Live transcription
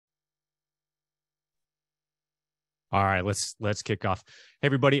All right, let's kick off. Hey,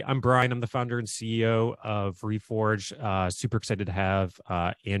 everybody, I'm Brian. I'm the founder and CEO of Reforge. Super excited to have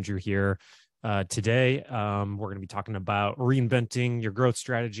Andrew here today. We're going to be talking about reinventing your growth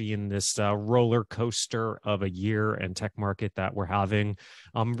strategy in this roller coaster of a year and tech market that we're having.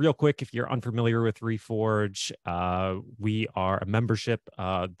 Real quick, if you're unfamiliar with Reforge, we are a membership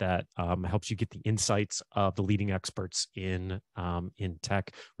that helps you get the insights of the leading experts in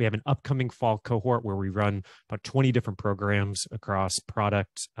tech. We have an upcoming fall cohort where we run about 20 different programs across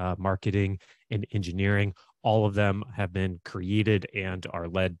product, marketing, and engineering. All of them have been created and are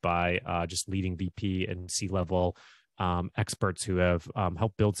led by just leading VP and C-level experts who have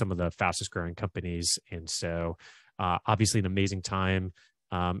helped build some of the fastest growing companies. And so obviously an amazing time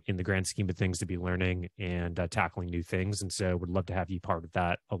in the grand scheme of things to be learning and tackling new things. And so would love to have you part of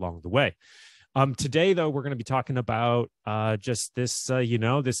that along the way. Today, though, we're going to be talking about just this,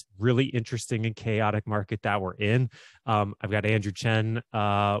 this really interesting and chaotic market that we're in. I've got Andrew Chen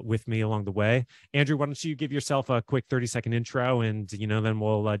with me along the way. Andrew, why don't you give yourself a quick 30-second intro, and then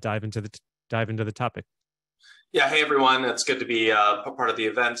we'll dive into the topic. Yeah, hey everyone, it's good to be part of the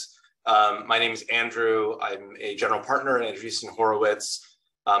event. My name is Andrew. I'm a general partner at Andreessen Horowitz.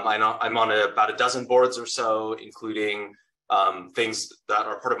 I'm on about a dozen boards or so, including things that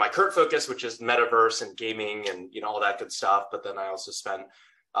are part of my current focus, which is metaverse and gaming and all that good stuff. But then I also spent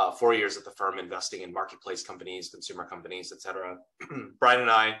 4 years at the firm investing in marketplace companies, consumer companies, etc. Brian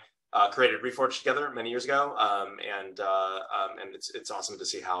and I created Reforge together many years ago, and it's awesome to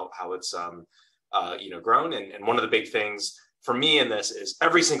see how it's grown. And one of the big things for me in this is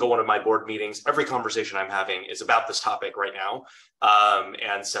every single one of my board meetings, every conversation I'm having is about this topic right now.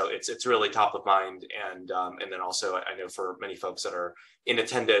 And so it's really top of mind. And then also I know for many folks that are in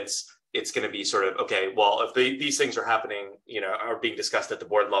attendance, it's going to be sort of, okay, well, if these things are happening, are being discussed at the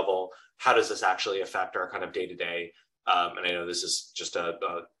board level, how does this actually affect our kind of day-to-day? And I know this is just a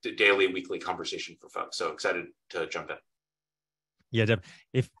daily, weekly conversation for folks. So excited to jump in. Yeah, Deb,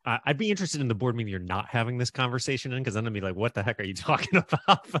 if I'd be interested in the board meeting you're not having this conversation in, because I'm gonna be like, what the heck are you talking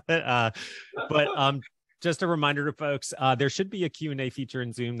about? but just a reminder to folks, there should be a Q&A feature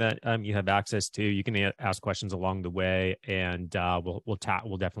in Zoom that you have access to. You can ask questions along the way, and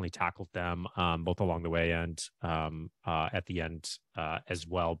we'll definitely tackle them both along the way and at the end as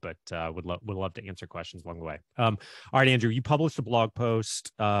well. But would love to answer questions along the way. All right, Andrew, you published a blog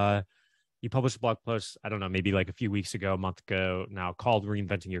post. I don't know, maybe like a few weeks ago, a month ago now, called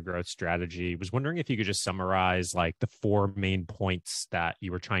Reinventing Your Growth Strategy. Was wondering if you could just summarize like the 4 main points that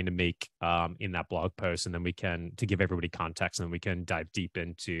you were trying to make in that blog post, and then to give everybody context, and then we can dive deep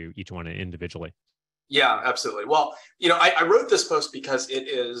into each one individually. Yeah, absolutely. Well, I wrote this post because it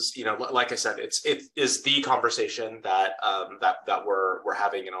is, like I said, it is the conversation that we're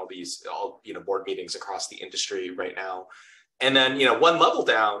having in all board meetings across the industry right now. And then, one level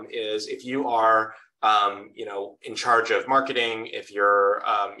down is if you are, in charge of marketing, if you're,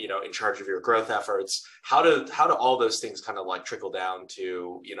 in charge of your growth efforts, how do all those things kind of like trickle down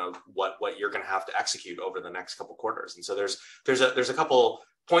to, what you're going to have to execute over the next couple quarters. And so there's a couple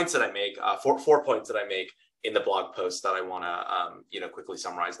points that I make, four points that I make in the blog post that I want to, quickly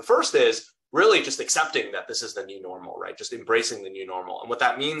summarize. The first is really just accepting that this is the new normal, right? Just embracing the new normal. And what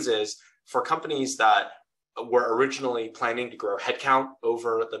that means is for companies that were originally planning to grow headcount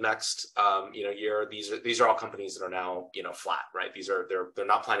over the next year. These are all companies that are now flat, right? They're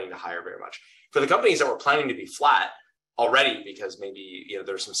not planning to hire very much. For the companies that were planning to be flat already, because maybe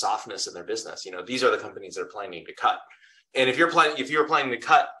there's some softness in their business, these are the companies that are planning to cut. And if you were planning to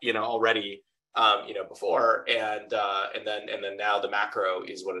cut already before, and then now the macro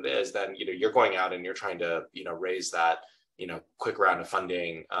is what it is, then you're going out and you're trying to raise that quick round of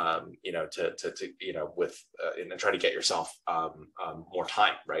funding, and try to get yourself more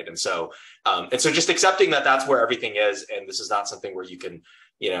time, right? And so just accepting that that's where everything is, and this is not something where you can,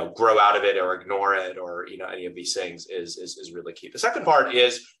 grow out of it or ignore it or any of these things is really key. The second part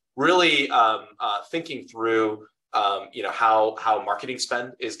is really thinking through, how marketing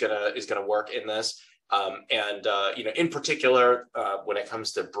spend is gonna work in this. In particular, when it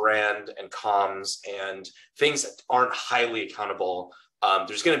comes to brand and comms and things that aren't highly accountable,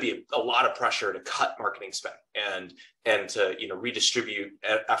 there's going to be a lot of pressure to cut marketing spend and to redistribute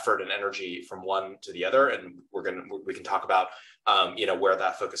effort and energy from one to the other. And we can talk about where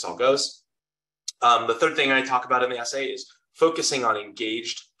that focus all goes. The third thing I talk about in the essay is focusing on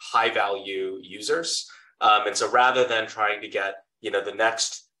engaged, high value users. And so rather than trying to get the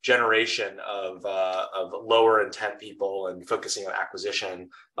next generation of lower intent people and focusing on acquisition,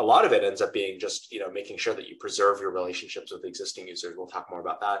 a lot of it ends up being just making sure that you preserve your relationships with existing users. We'll talk more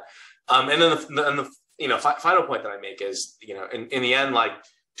about that. And then final point that I make is, in the end, like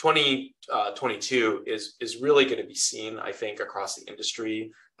 2022 is really going to be seen, I think, across the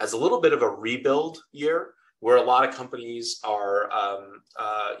industry as a little bit of a rebuild year, where a lot of companies are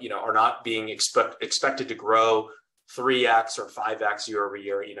not being expected to grow 3x or 5x year over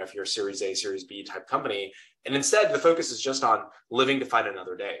year, if you're a Series A, Series B type company. And instead, the focus is just on living to fight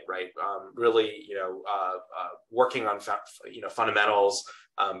another day, right? Really, working on fundamentals,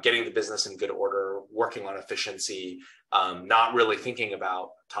 getting the business in good order, working on efficiency, not really thinking about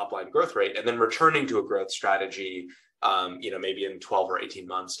top line growth rate, and then returning to a growth strategy, maybe in 12 or 18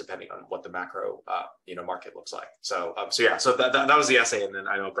 months, depending on what the macro, market looks like. So that was the essay. And then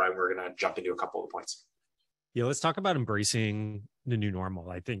I know, Brian, we're going to jump into a couple of points. Yeah, let's talk about embracing the new normal.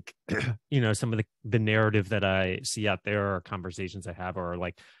 I think, some of the narrative that I see out there, or conversations I have, are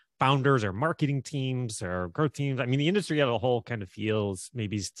like founders or marketing teams or growth teams. I mean, the industry as a whole kind of feels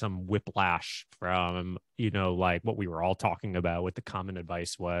maybe some whiplash from, like what we were all talking about, what the common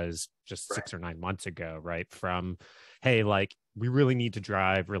advice was just 6 or 9 months ago, right? From, hey, like, we really need to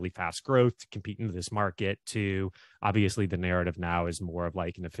drive really fast growth to compete into this market, to obviously the narrative now is more of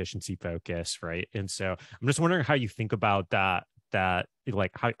like an efficiency focus, right? And so I'm just wondering how you think about that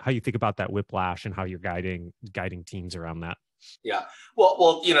like how you think about that whiplash and how you're guiding teams around that. Yeah.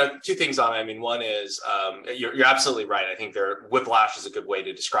 Well, two things on it. I mean, one is you're absolutely right. I think whiplash is a good way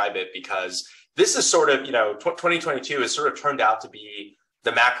to describe it, because this is sort of, 2022 has sort of turned out to be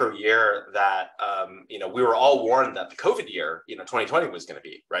the macro year that, we were all warned that the COVID year, 2020 was going to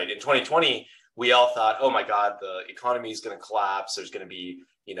be, right? In 2020, we all thought, oh my God, the economy is going to collapse. There's going to be,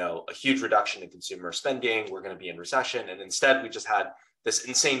 a huge reduction in consumer spending. We're going to be in recession. And instead, we just had this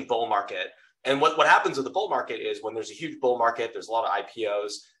insane bull market. And what happens with the bull market is, when there's a huge bull market, there's a lot of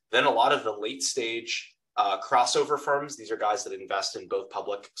IPOs, then a lot of the late stage crossover firms, these are guys that invest in both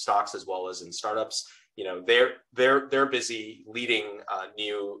public stocks as well as in startups, they're busy leading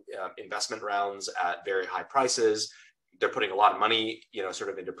new investment rounds at very high prices. They're putting a lot of money, sort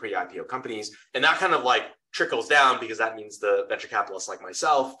of into pre-IPO companies. And that kind of like trickles down, because that means the venture capitalists like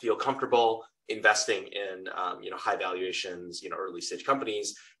myself feel comfortable investing in, high valuations, early stage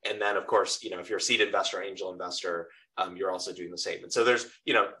companies. And then of course, if you're a seed investor or angel investor, you're also doing the same. And so there's,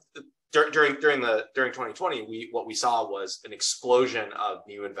 during 2020, what we saw was an explosion of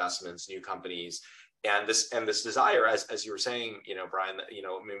new investments, new companies, and this desire, as you were saying, Brian,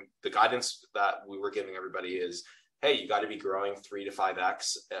 the guidance that we were giving everybody is, hey, you got to be growing 3 to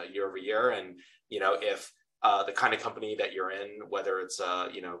 5x year over year. And, if the kind of company that you're in, whether it's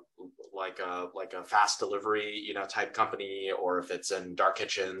like a fast delivery, type company, or if it's in dark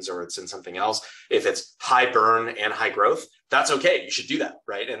kitchens, or it's in something else, if it's high burn and high growth, that's okay. You should do that,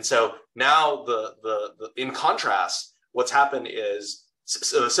 right? And so now the in contrast, what's happened is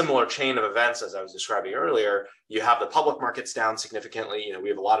a similar chain of events as I was describing earlier. You have the public markets down significantly. We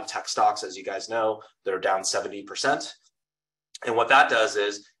have a lot of tech stocks, as you guys know, that are down 70%. And what that does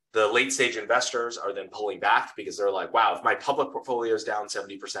is, the late stage investors are then pulling back, because they're like, wow, if my public portfolio is down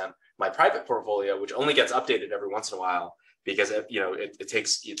 70%, my private portfolio, which only gets updated every once in a while, because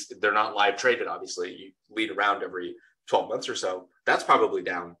they're not live traded, obviously, you lead around every 12 months or so, that's probably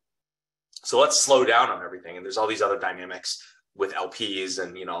down. So let's slow down on everything. And there's all these other dynamics with LPs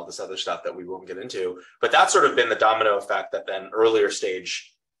and all this other stuff that we won't get into. But that's sort of been the domino effect, that then earlier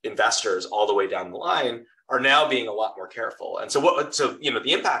stage investors all the way down the line are now being a lot more careful. And so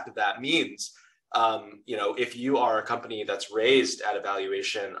the impact of that means, if you are a company that's raised at a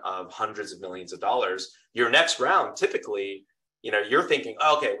valuation of hundreds of millions of dollars, your next round, typically, you're thinking,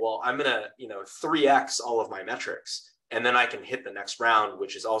 okay, well, I'm going to, 3x all of my metrics, and then I can hit the next round,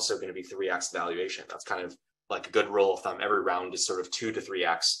 which is also going to be 3x valuation. That's kind of like a good rule of thumb. Every round is sort of 2 to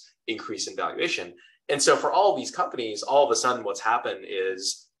 3x increase in valuation. And so for all of these companies, all of a sudden what's happened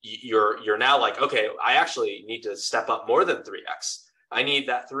is, you're now like, okay, I actually need to step up more than 3x. I need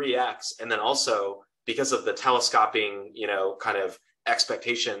that 3x. And then also, because of the telescoping, kind of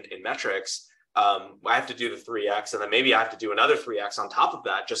expectation in metrics, I have to do the 3x, and then maybe I have to do another 3x on top of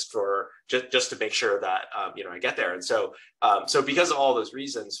that, just to make sure that I get there. And so because of all those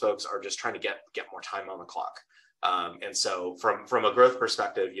reasons, folks are just trying to get more time on the clock. And so from a growth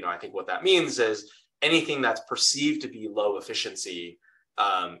perspective, I think what that means is, anything that's perceived to be low efficiency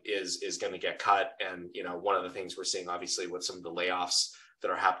is going to get cut. And one of the things we're seeing, obviously, with some of the layoffs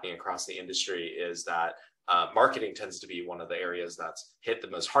that are happening across the industry, is that marketing tends to be one of the areas that's hit the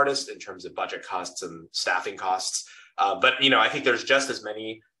most hardest in terms of budget costs and staffing costs. But I think there's just as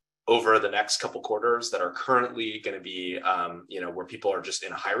many over the next couple quarters that are currently going to be where people are just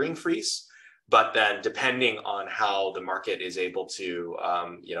in a hiring freeze. But then, depending on how the market is able to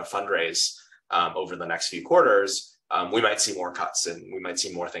fundraise, over the next few quarters, we might see more cuts and we might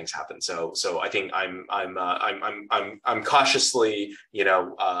see more things happen. So I think I'm cautiously,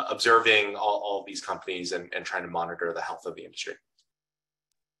 observing all of these companies and trying to monitor the health of the industry.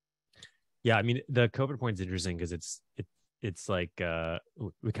 Yeah, I mean, the COVID point is interesting because it's like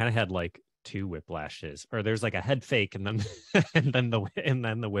we kind of had like two whiplashes, or there's like a head fake and then and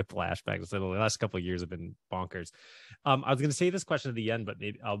then the whiplash back. So the last couple of years have been bonkers. I was going to say this question at the end, but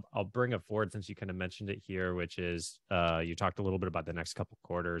maybe I'll bring it forward since you kind of mentioned it here, which is you talked a little bit about the next couple of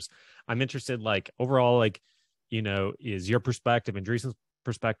quarters. I'm interested, like overall, like is your perspective and Dreesen's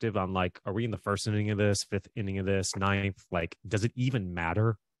perspective on like, are we in the first inning of this, fifth inning of this, ninth? Like, does it even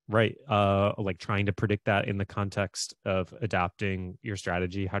matter? Right. Like trying to predict that in the context of adapting your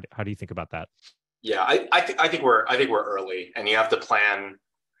strategy. How do you think about that? Yeah, I think we're early, and you have to plan.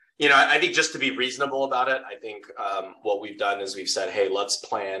 I think just to be reasonable about it, I think what we've done is we've said, hey, let's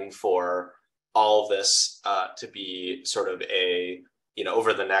plan for all of this to be sort of a,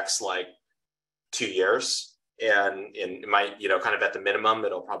 over the next like 2 years. And it might, kind of at the minimum,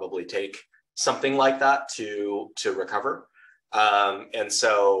 it'll probably take something like that to recover. And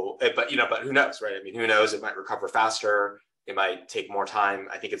so, but who knows, right? I mean, who knows? It might recover faster. It might take more time.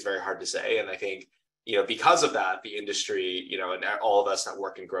 I think it's very hard to say. And I think, because of that, the industry, and all of us that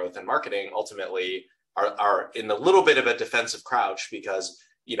work in growth and marketing ultimately are in a little bit of a defensive crouch because,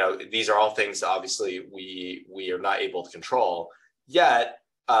 these are all things that obviously we are not able to control. Yet,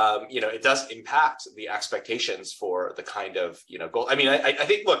 it does impact the expectations for the kind of, goal. I mean, I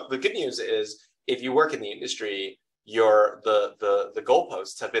think, look, the good news is if you work in the industry, the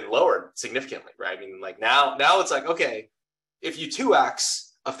goalposts have been lowered significantly, right? I mean, like now it's like, okay, if you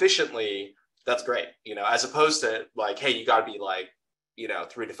 2x efficiently, that's great, as opposed to like, hey, you got to be like,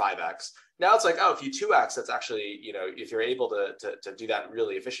 3 to 5x. Now it's like, oh, if you 2x, that's actually, if you're able to do that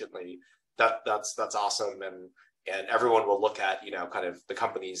really efficiently, that's awesome. And everyone will look at, kind of the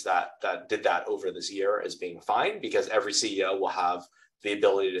companies that did that over this year as being fine, because every CEO will have the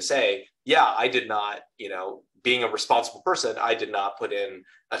ability to say, yeah, I did not, being a responsible person, I did not put in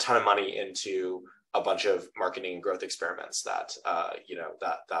a ton of money into a bunch of marketing and growth experiments that,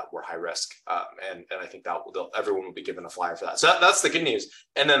 that were high risk. And I think that everyone will be given a flyer for that. So that's the good news.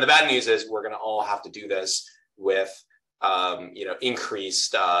 And then the bad news is we're going to all have to do this with,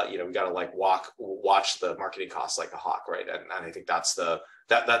 increased, we got to like watch the marketing costs like a hawk, right? And I think that's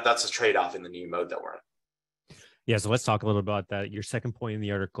that's a trade-off in the new mode that we're in. Yeah, so let's talk a little about that. Your second point in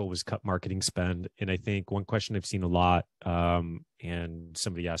the article was cut marketing spend. And I think one question I've seen a lot, and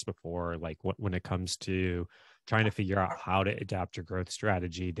somebody asked before, like when it comes to trying to figure out how to adapt your growth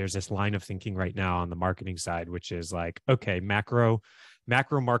strategy, there's this line of thinking right now on the marketing side, which is like, okay, macro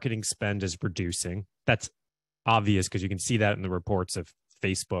marketing spend is reducing. That's obvious because you can see that in the reports of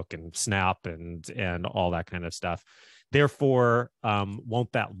Facebook and Snap and all that kind of stuff. Therefore,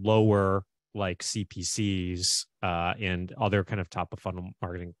 won't that lower like CPCs and other kind of top of funnel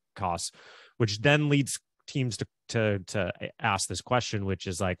marketing costs, which then leads teams to ask this question, which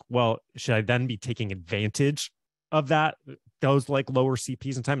is like, well, should I then be taking advantage of those like lower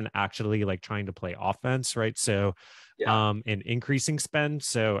CPs in time and actually like trying to play offense, right? So, yeah. And increasing spend.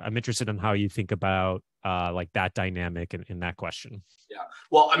 So I'm interested in how you think about like that dynamic in that question. Yeah.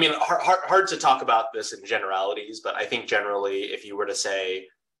 Well, I mean, hard to talk about this in generalities, but I think generally, if you were to say,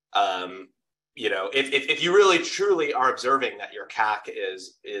 if you really truly are observing that your CAC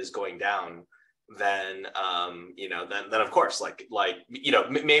is going down, then then of course,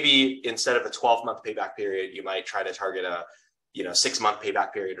 maybe instead of a 12-month payback period, you might try to target a 6-month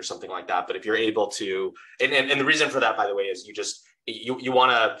payback period or something like that. But if you're able to, and the reason for that, by the way, is you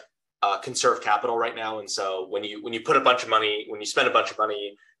want to conserve capital right now, and so when you put a bunch of money, when you spend a bunch of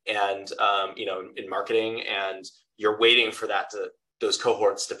money, and in marketing, and you're waiting for those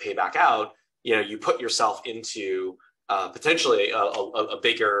cohorts to pay back out, you put yourself into potentially a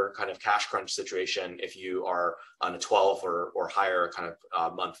bigger kind of cash crunch situation if you are on a 12 or higher kind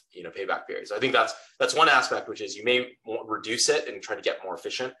of month payback period. So I think that's one aspect, which is you may reduce it and try to get more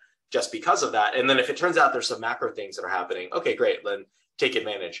efficient just because of that. And then if it turns out there's some macro things that are happening, okay, great, then take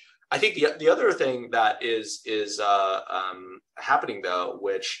advantage. I think the other thing that is happening though,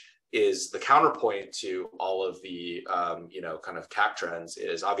 which is the counterpoint to all of the kind of CAC trends,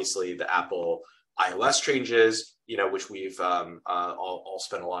 is obviously the Apple iOS changes, which we've all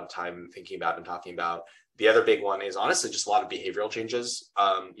spent a lot of time thinking about and talking about. The other big one is honestly just a lot of behavioral changes,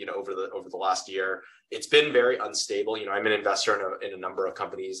 over the last year. It's been very unstable. I'm an investor in a number of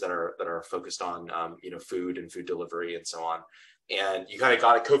companies that are focused on food and food delivery and so on. and you kind of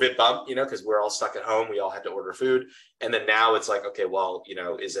got a COVID bump, because we're all stuck at home. We all had to order food. And then now it's like, okay, well,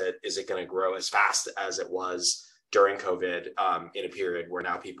 is it going to grow as fast as it was during COVID, in a period where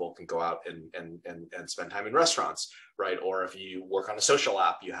now people can go out and spend time in restaurants, right? Or if you work on a social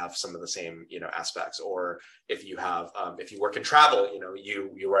app, you have some of the same, aspects. Or if you have, if you work in travel,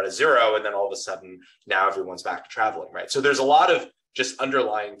 you run a zero, and then all of a sudden now everyone's back to traveling, right? So there's a lot of just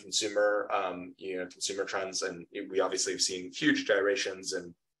underlying consumer, consumer trends, and we obviously have seen huge gyrations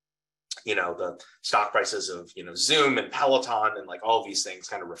and the stock prices of Zoom and Peloton and like all of these things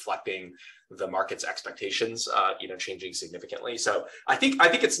kind of reflecting the market's expectations, changing significantly. So I think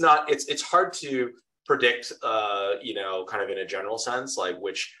it's hard to predict, kind of in a general sense, like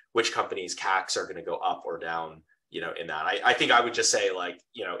which companies' CACs are going to go up or down, in that. I think I would just say, like,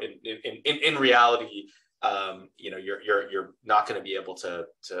 in reality, you're not going to be able to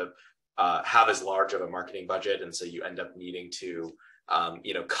have as large of a marketing budget, and so you end up needing to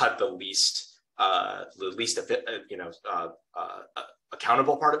cut the least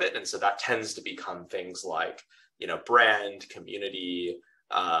accountable part of it. And so that tends to become things like, brand, community,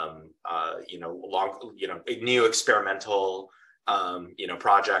 new experimental,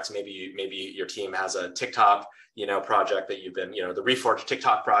 projects. Maybe your team has a TikTok, project that you've been, the Reforge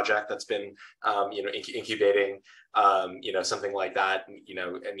TikTok project that's been, incubating, something like that,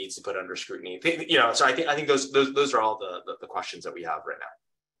 it needs to put under scrutiny. So I think those are all the questions that we have right now.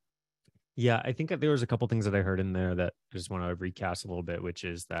 Yeah, I think that there was a couple things that I heard in there that I just want to recast a little bit, which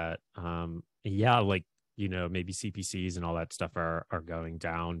is that, maybe CPCs and all that stuff are going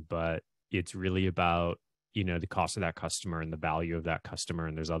down, but it's really about, the cost of that customer and the value of that customer.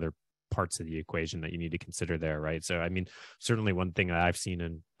 And there's other parts of the equation that you need to consider there, right? So, I mean, certainly one thing that I've seen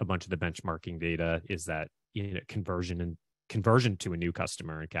in a bunch of the benchmarking data is that, conversion to a new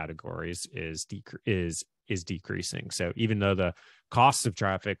customer in categories is decreasing. So even though the costs of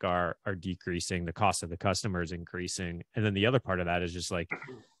traffic are decreasing, the cost of the customer is increasing. And then the other part of that is just like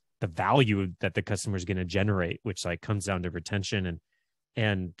the value that the customer is going to generate, which like comes down to retention.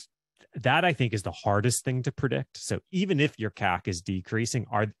 And that, I think, is the hardest thing to predict. So even if your CAC is decreasing,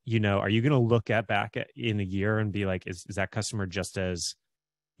 are you going to look back in a year and be like, is that customer just as,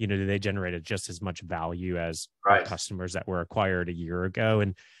 do they generate just as much value as customers that were acquired a year ago?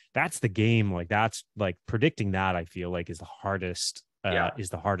 And that's the game. Like, that's like predicting that, I feel like, is the hardest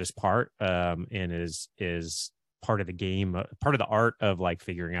part, and is part of the game, part of the art of like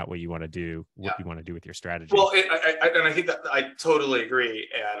figuring out what you want to do, you want to do with your strategy. Well, I think that I totally agree.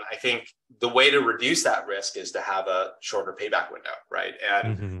 And I think the way to reduce that risk is to have a shorter payback window, right?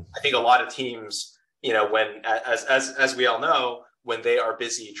 And I think a lot of teams, when, as we all know, when they are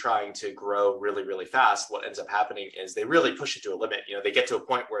busy trying to grow really, really fast, what ends up happening is they really push it to a limit. They get to a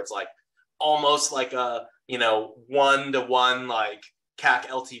point where it's like almost like a, 1-to-1, like CAC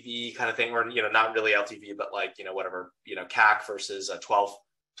LTV kind of thing, or, not really LTV, but like, whatever, CAC versus a 12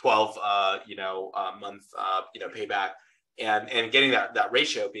 month, payback, and getting that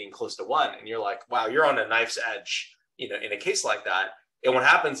ratio being close to 1. And you're like, wow, you're on a knife's edge, in a case like that. And what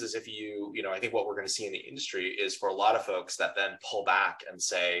happens is if I think what we're going to see in the industry is for a lot of folks that then pull back and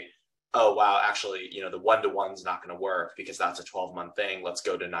say, oh, wow, actually, the 1-to-1's not going to work because that's a 12-month thing. Let's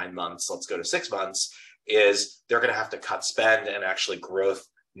go to 9 months. Let's go to 6 months. Is they're going to have to cut spend, and actually growth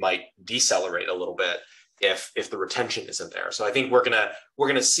might decelerate a little bit if the retention isn't there. So I think we're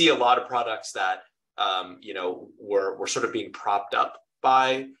gonna see a lot of products that we're sort of being propped up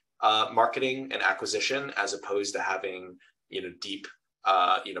by marketing and acquisition, as opposed to having deep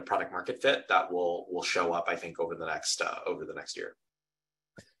product market fit that will show up, I think, over the next year.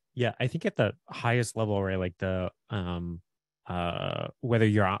 Yeah, I think at the highest level, right, like the whether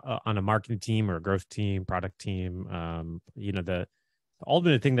you're on a marketing team or a growth team, product team, the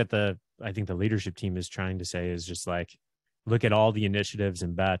ultimate thing that I think the leadership team is trying to say is just like, look at all the initiatives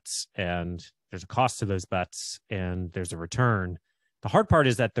and bets, and there's a cost to those bets and there's a return. The hard part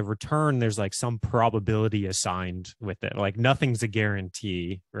is that the return, there's like some probability assigned with it. Like nothing's a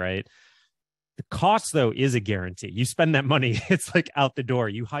guarantee, right? The cost, though, is a guarantee. You spend that money, it's like out the door.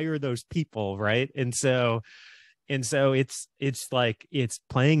 You hire those people, right? And so it's like it's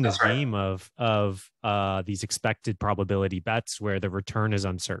playing this game of these expected probability bets where the return is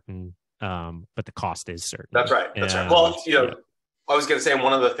uncertain, but the cost is certain. That's right. Well, I was going to say,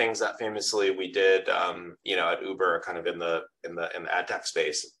 one of the things that famously we did, at Uber, kind of in the ad tech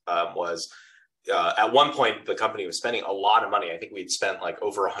space, was at one point the company was spending a lot of money. I think we'd spent like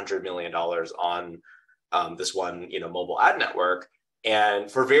over $100 million on this one, mobile ad network. And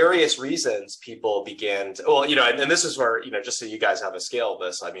for various reasons, people began to, and this is where, just so you guys have a scale of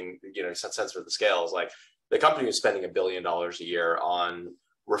this, I mean, sense for the scale is like, the company was spending $1 billion a year on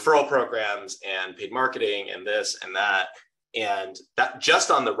referral programs and paid marketing and this and that. And that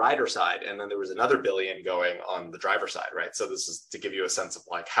just on the rider side. And then there was another billion going on the driver side, right? So this is to give you a sense of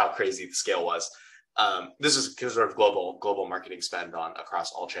like how crazy the scale was. This is sort of global marketing spend on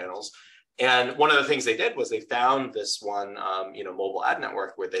across all channels. And one of the things they did was they found this one, mobile ad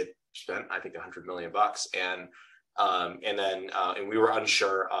network where they spent, I think, $100 million. And we were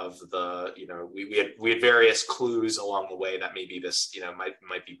unsure of the, we had various clues along the way that maybe this,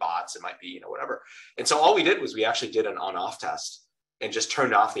 might be bots, it might be, whatever. And so all we did was we actually did an on-off test and just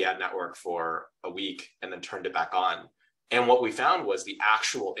turned off the ad network for a week and then turned it back on. And what we found was the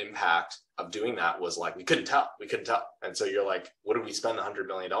actual impact of doing that was like, we couldn't tell. And so you're like, what did we spend $100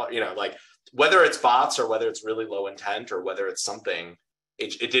 million? Like whether it's bots or whether it's really low intent or whether it's something,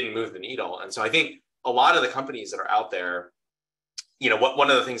 it didn't move the needle. And so I think a lot of the companies that are out there,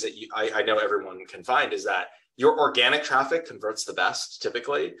 one of the things that I know everyone can find is that your organic traffic converts the best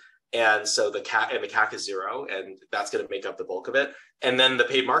typically. And so the CAC is zero, and that's going to make up the bulk of it. And then the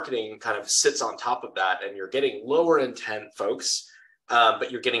paid marketing kind of sits on top of that, and you're getting lower intent folks,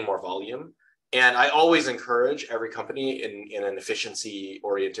 but you're getting more volume. And I always encourage every company in an efficiency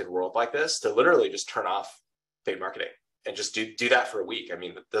oriented world like this to literally just turn off paid marketing and just do that for a week. I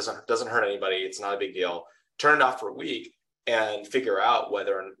mean, it doesn't hurt anybody. It's not a big deal. Turn it off for a week and figure out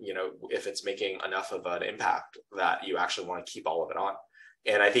whether, if it's making enough of an impact that you actually want to keep all of it on.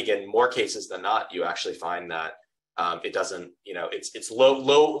 And I think in more cases than not, you actually find that it doesn't, it's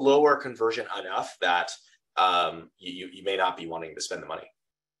lower conversion enough that you may not be wanting to spend the money.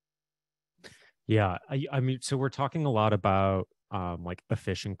 Yeah, I mean, so we're talking a lot about like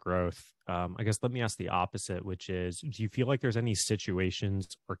efficient growth. I guess let me ask the opposite, which is, do you feel like there's any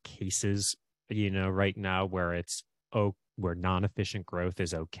situations or cases, right now where where non-efficient growth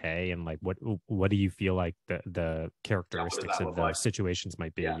is okay, and like what do you feel like the characteristics of those situations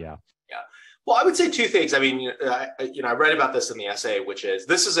might be? Yeah. Well, I would say two things. I mean, I read about this in the essay, which is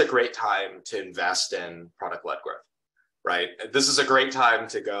this is a great time to invest in product-led growth, right? This is a great time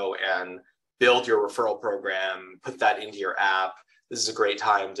to go and build your referral program, put that into your app. This is a great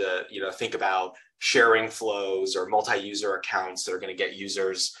time to, think about sharing flows or multi-user accounts that are going to get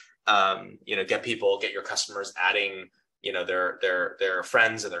users, get your customers adding, their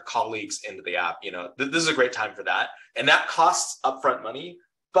friends and their colleagues into the app. This is a great time for that. And that costs upfront money,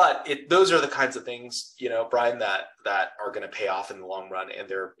 but those are the kinds of things, Brian, that are going to pay off in the long run, and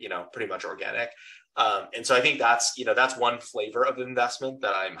they're, pretty much organic. And so I think that's one flavor of investment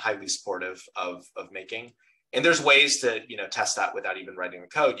that I'm highly supportive of making. And there's ways to, test that without even writing the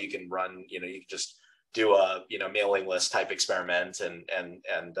code. You can run, you can just do a, mailing list type experiment and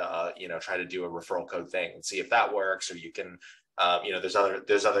try to do a referral code thing and see if that works. Or you can, there's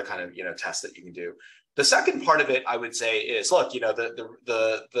other kind of, tests that you can do. The second part of it, I would say, is look,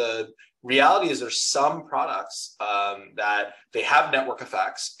 the reality is there's some products that they have network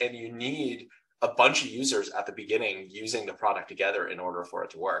effects, and you need a bunch of users at the beginning using the product together in order for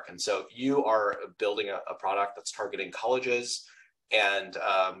it to work. And so if you are building a product that's targeting colleges, and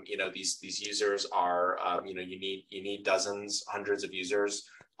these users are you need dozens, hundreds of users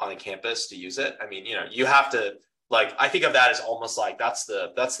on a campus to use it. I mean, you have to, like, I think of that as almost like that's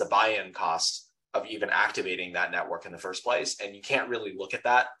the buy-in cost of even activating that network in the first place. And you can't really look at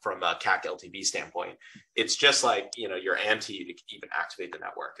that from a CAC LTV standpoint. It's just like, your ante to even activate the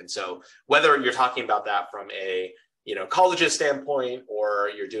network. And so whether you're talking about that from a, colleges standpoint,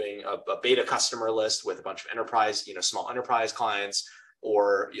 or you're doing a beta customer list with a bunch of enterprise, small enterprise clients,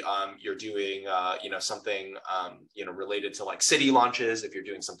 or you're doing, something, related to like city launches, if you're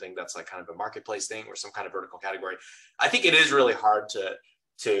doing something that's like kind of a marketplace thing or some kind of vertical category, I think it is really hard to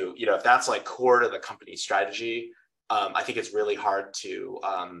if that's like core to the company strategy, I think it's really hard to,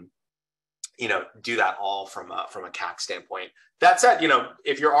 do that all from a CAC standpoint. That said,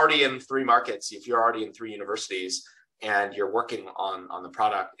 if you're already in 3 markets, if you're already in 3 universities, and you're working on the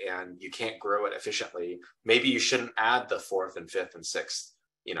product and you can't grow it efficiently, maybe you shouldn't add the 4th and 5th and 6th,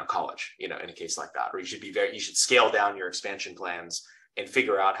 college, in a case like that, or you should scale down your expansion plans and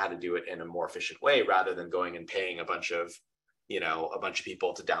figure out how to do it in a more efficient way, rather than going and paying a bunch of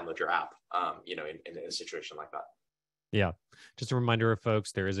people to download your app, in a situation like that. Yeah. Just a reminder of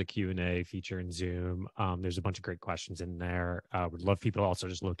folks, there is a Q&A feature in Zoom. There's a bunch of great questions in there. Would love people to also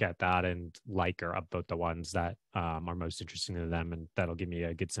just look at that and like or upvote the ones that are most interesting to them. And that'll give me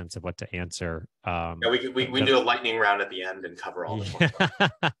a good sense of what to answer. Yeah, we can do a lightning round at the end and cover all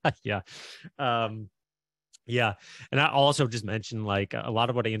the Yeah. Yeah. And I also just mentioned like a lot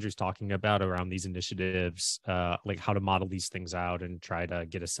of what Andrew's talking about around these initiatives, like how to model these things out and try to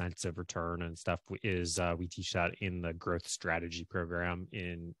get a sense of return and stuff is we teach that in the growth strategy program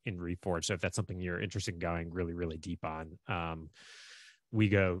in Reforge. So if that's something you're interested in going really, really deep on, we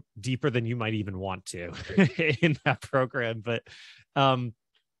go deeper than you might even want to in that program. But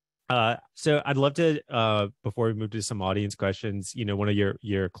so I'd love to, before we move to some audience questions, one of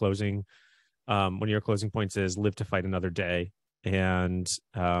your closing one of your closing points is live to fight another day. And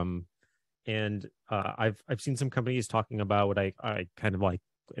I've seen some companies talking about what I kind of like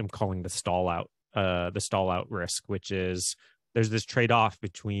am calling the stall out risk, which is there's this trade-off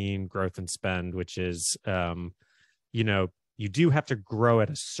between growth and spend, which is you do have to grow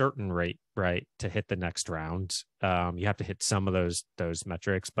at a certain rate, right, to hit the next round. You have to hit some of those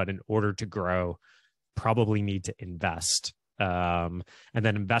metrics, but in order to grow, probably need to invest. And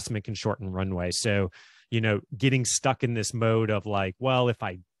then investment can shorten runway. So, getting stuck in this mode of like, well, if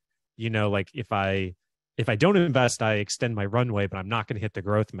I don't invest, I extend my runway, but I'm not going to hit the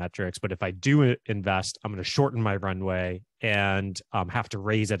growth metrics. But if I do invest, I'm going to shorten my runway and have to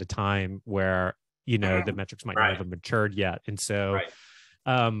raise at a time where, the metrics might not have matured yet. And so,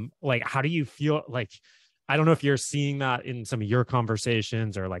 like, how do you feel like, I don't know if you're seeing that in some of your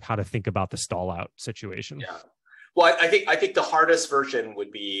conversations or like how to think about the stall out situation. Yeah. Well, I think the hardest version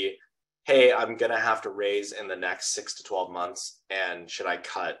would be, hey, I'm going to have to raise in the next 6 to 12 months. And should I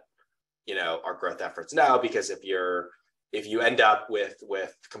cut, our growth efforts now? Because if you end up with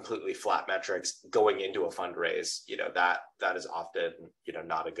completely flat metrics going into a fundraise, that is often,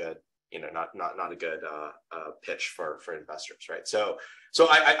 not a good, not a good pitch for investors. Right. So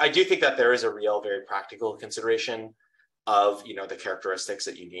I do think that there is a real, very practical consideration of, the characteristics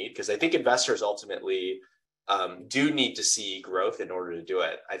that you need, because I think investors ultimately do need to see growth in order to do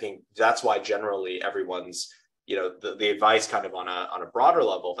it. I think that's why generally everyone's, the advice kind of on a broader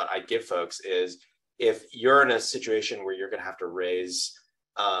level that I give folks is if you're in a situation where you're going to have to raise,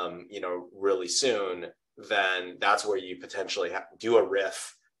 really soon, then that's where you potentially have to do a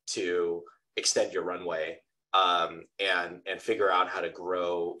riff to extend your runway and figure out how to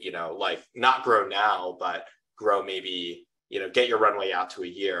grow, like not grow now, but grow maybe, get your runway out to a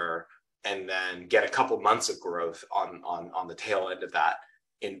year and then get a couple months of growth on the tail end of that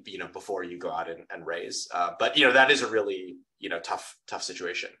in, before you go out and raise. But, that is a really, tough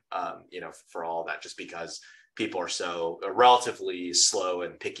situation, for all of that, just because people are so relatively slow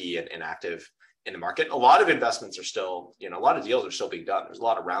and picky and inactive in the market. A lot of investments are still, a lot of deals are still being done. There's a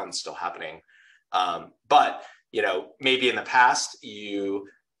lot of rounds still happening. But, maybe in the past you,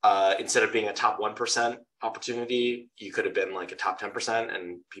 instead of being a top 1% opportunity, you could have been like a top 10%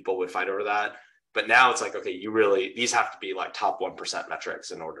 and people would fight over that. But now it's like, okay, these have to be like top 1% metrics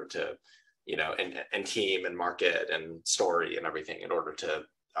in order to, and team and market and story and everything in order to,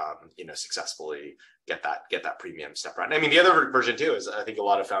 successfully get that premium step right. I mean, the other version too is I think a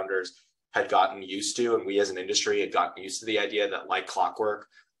lot of founders had gotten used to, and we as an industry had gotten used to the idea that like clockwork,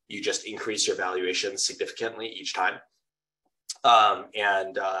 you just increase your valuation significantly each time.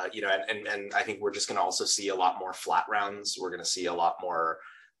 And I think we're just going to also see a lot more flat rounds. We're going to see a lot more,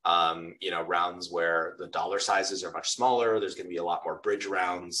 rounds where the dollar sizes are much smaller. There's going to be a lot more bridge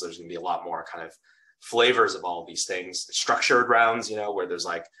rounds. There's going to be a lot more kind of flavors of all of these things. Structured rounds, where there's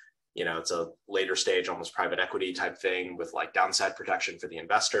like, it's a later stage, almost private equity type thing with like downside protection for the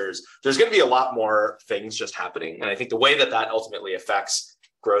investors. There's going to be a lot more things just happening. And I think the way that ultimately affects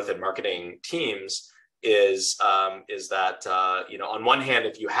growth and marketing teams is that, on one hand,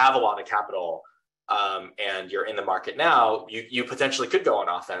 if you have a lot of capital and you're in the market now, you potentially could go on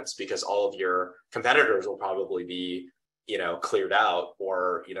offense because all of your competitors will probably be, cleared out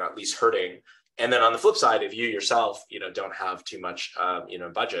or, at least hurting. And then on the flip side, if you yourself, don't have too much,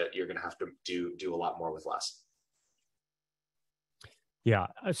 budget, you're going to have to do a lot more with less. Yeah.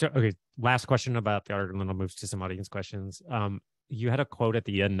 So, okay. Last question about the article, and then I'll move to some audience questions. You had a quote at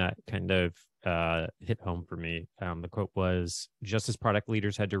the end that kind of hit home for me. The quote was, just as product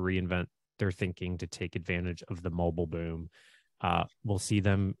leaders had to reinvent their thinking to take advantage of the mobile boom, we'll see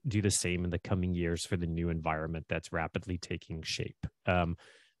them do the same in the coming years for the new environment that's rapidly taking shape.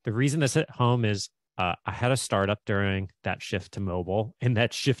 The reason this hit home is I had a startup during that shift to mobile, and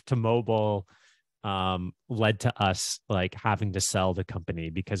that shift to mobile led to us like having to sell the company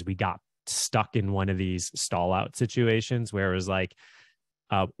because we got stuck in one of these stall out situations where it was like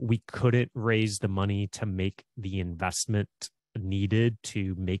we couldn't raise the money to make the investment needed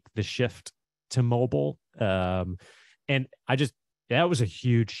to make the shift to mobile. And that was a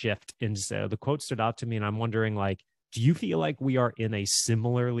huge shift. And so the quote stood out to me, and I'm wondering, like, do you feel like we are in a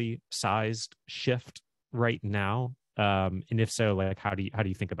similarly sized shift right now? And if so, like, how do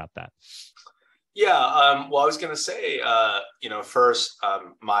you think about that? Yeah, well, I was going to say, first,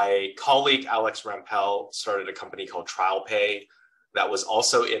 my colleague Alex Rampell started a company called TrialPay that was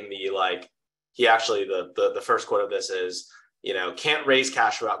also in the he actually the first quote of this is, can't raise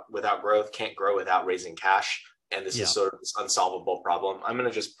cash without growth, can't grow without raising cash, and this is sort of this unsolvable problem. I'm going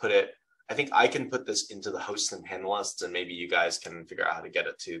to just put it. I think I can put this into the hosts and panelists, and maybe you guys can figure out how to get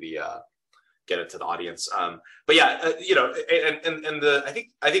it to the audience. But yeah, I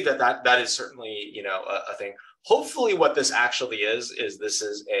think that is certainly, a thing. Hopefully what this actually is this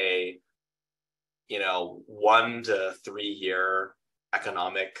is a, 1 to 3 year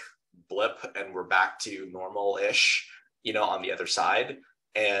economic blip and we're back to normal-ish, on the other side.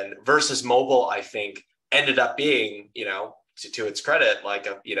 And versus mobile, I think ended up being, to its credit, like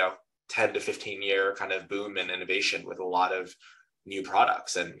a, 10 to 15 year kind of boom in innovation with a lot of new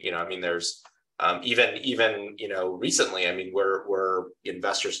products. And, there's, even recently, we're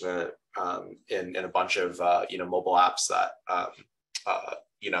investors in a bunch of mobile apps that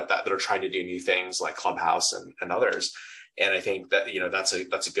that are trying to do new things like Clubhouse and others. And I think that that's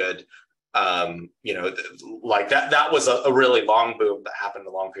a good that was a really long boom that happened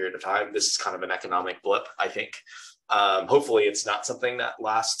a long period of time. This is kind of an economic blip, I think. Hopefully, it's not something that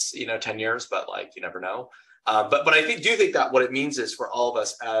lasts 10 years, but you never know. But I do think that what it means is for all of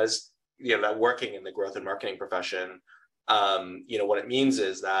us as that working in the growth and marketing profession, what it means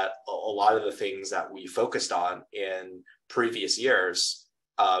is that a lot of the things that we focused on in previous years,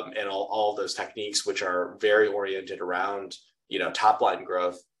 and all those techniques, which are very oriented around, top line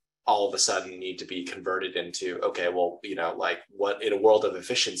growth, all of a sudden need to be converted into, okay, well, what in a world of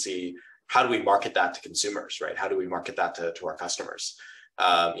efficiency, how do we market that to consumers, right? How do we market that to our customers?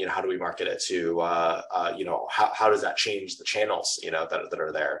 How do we market it to, how does that change the channels, that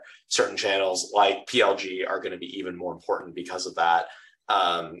are there? Certain channels like PLG are going to be even more important because of that.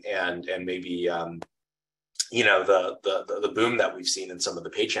 And maybe, the boom that we've seen in some of the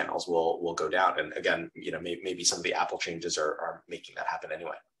pay channels will go down. And again, maybe some of the Apple changes are making that happen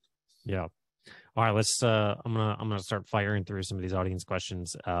anyway. Yeah. All right, let's, I'm going to start firing through some of these audience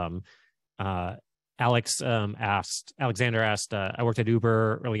questions. Alexander asked, I worked at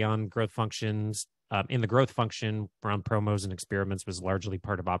Uber early on, growth functions. In the growth function, around promos and experiments was largely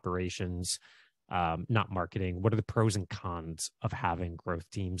part of operations, not marketing. What are the pros and cons of having growth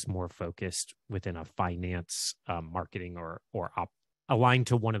teams more focused within a finance, marketing, or aligned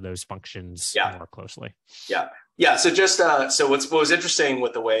to one of those functions more closely? Yeah. So just what was interesting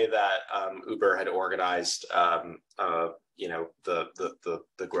with the way that Uber had organized, the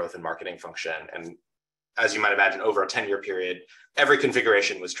growth and marketing function, and as you might imagine, over a 10-year period, every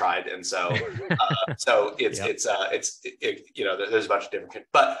configuration was tried, and so there's a bunch of different.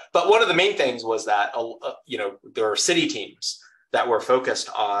 But one of the main things was that there are city teams that were focused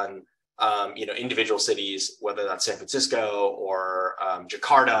on individual cities, whether that's San Francisco or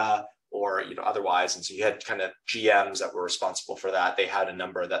Jakarta or otherwise, and so you had kind of GMs that were responsible for that. They had a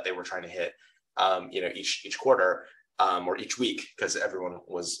number that they were trying to hit, each quarter. Or each week, because everyone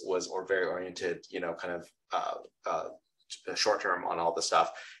was very oriented, kind of short term on all the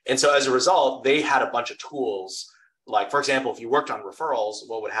stuff. And so as a result, they had a bunch of tools. Like, for example, if you worked on referrals,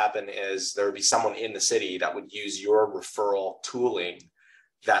 what would happen is there would be someone in the city that would use your referral tooling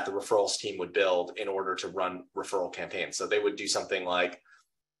that the referrals team would build in order to run referral campaigns. So they would do something like,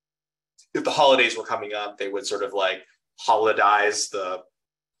 if the holidays were coming up, they would sort of like holidize the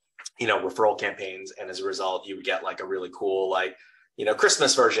referral campaigns, and as a result you would get like a really cool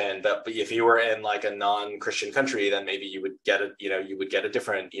Christmas version, but if you were in like a non-Christian country, then maybe you would get a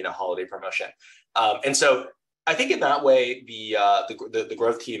different holiday promotion. And so I think in that way the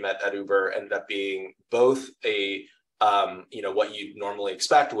growth team at Uber ended up being both a what you'd normally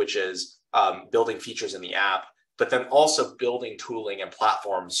expect, which is building features in the app, but then also building tooling and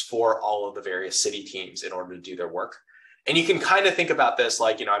platforms for all of the various city teams in order to do their work. And you can kind of think about this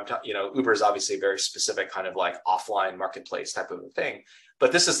like, Uber is obviously a very specific kind of like offline marketplace type of a thing,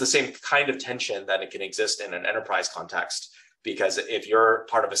 but this is the same kind of tension that it can exist in an enterprise context, because if you're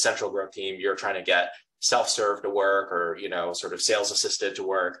part of a central growth team, you're trying to get self-serve to work or, sort of sales assisted to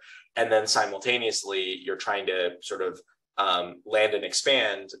work. And then simultaneously, you're trying to sort of land and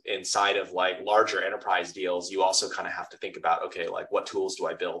expand inside of like larger enterprise deals. You also kind of have to think about, okay, like what tools do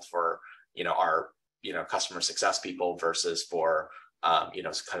I build for, our customer success people versus for, kind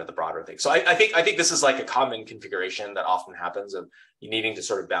of the broader thing. So I think this is like a common configuration that often happens of you needing to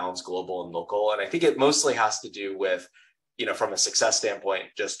sort of balance global and local. And I think it mostly has to do with, from a success standpoint,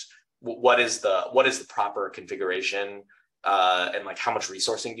 just what is the proper configuration and like how much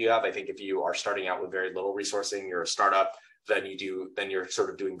resourcing do you have. I think if you are starting out with very little resourcing, you're a startup, then you're sort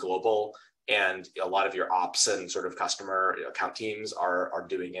of doing global, and a lot of your ops and sort of customer account teams are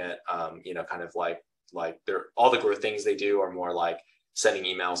doing it, kind of like they're all the growth things they do are more like sending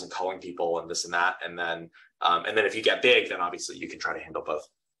emails and calling people and this and that. And then if you get big, then obviously you can try to handle both.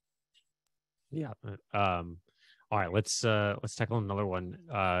 Yeah. All right, let's tackle another one.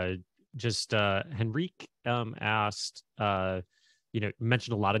 Henrique asked,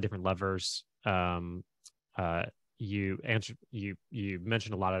 mentioned a lot of different levers. You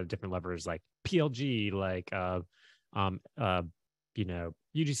mentioned a lot of different levers like PLG, like UGC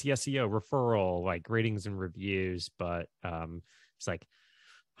SEO, referral, like ratings and reviews, but it's like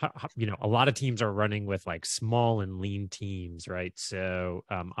a lot of teams are running with like small and lean teams, right? So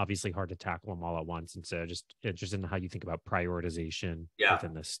obviously hard to tackle them all at once. And so just interested in how you think about prioritization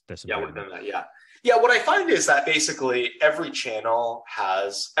within this environment. Within that, yeah. What I find is that basically every product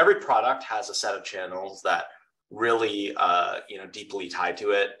has a set of channels that really deeply tied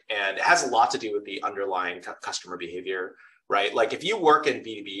to it, and it has a lot to do with the underlying customer behavior, right? Like if you work in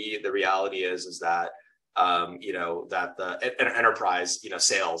B2B, the reality is that that the enterprise,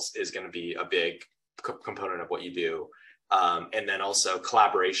 sales is going to be a big component of what you do. And then also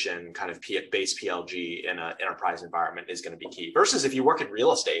collaboration, kind of base PLG in an enterprise environment is going to be key. Versus if you work in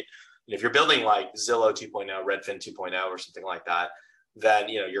real estate, if you're building like Zillow 2.0, Redfin 2.0, or something like that, then,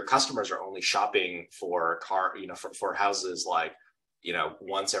 your customers are only shopping for for houses like,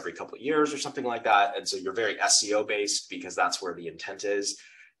 once every couple of years or something like that. And so you're very SEO based because that's where the intent is.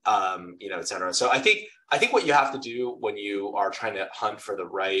 Et cetera. So I think what you have to do when you are trying to hunt for the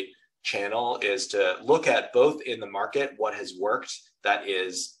right channel is to look at both in the market, what has worked that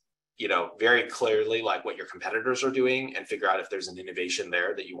is, very clearly like what your competitors are doing, and figure out if there's an innovation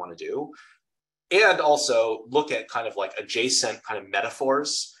there that you want to do. And also look at kind of like adjacent kind of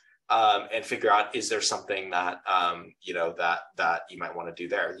metaphors, and figure out, is there something that, that you might want to do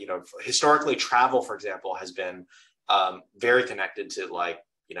there? Historically, travel, for example, has been very connected to like,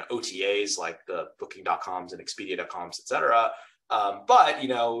 OTAs like the booking.coms and expedia.coms, et cetera. But,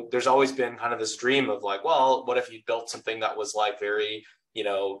 there's always been kind of this dream of like, well, what if you built something that was like very,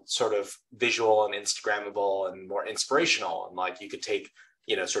 sort of visual and Instagrammable and more inspirational. And like you could take,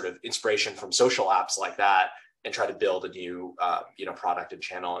 sort of inspiration from social apps like that and try to build a new, product and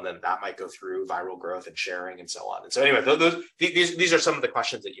channel. And then that might go through viral growth and sharing and so on. And so anyway, these are some of the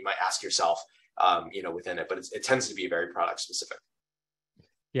questions that you might ask yourself, within it, but it tends to be very product specific.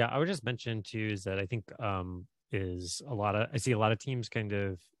 Yeah, I would just mention too is that I think I see a lot of teams kind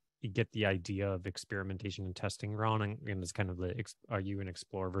of get the idea of experimentation and testing wrong, and it's kind of are you in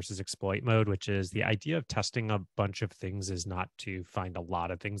explore versus exploit mode, which is the idea of testing a bunch of things is not to find a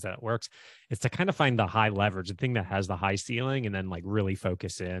lot of things that works. It's to kind of find the high leverage, the thing that has the high ceiling, and then like really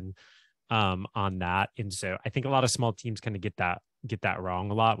focus in on that. And so I think a lot of small teams kind of get that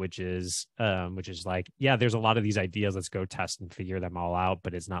wrong a lot, which is like, yeah, there's a lot of these ideas, let's go test and figure them all out,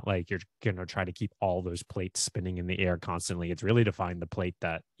 but it's not like you're gonna try to keep all those plates spinning in the air constantly. It's really to find the plate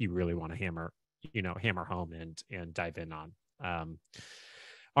that you really want to hammer home and dive in on. All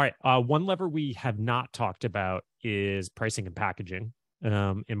right, one lever we have not talked about is pricing and packaging.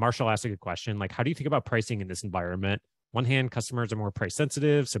 And Marshall asked a good question, like, how do you think about pricing in this environment? One hand, customers are more price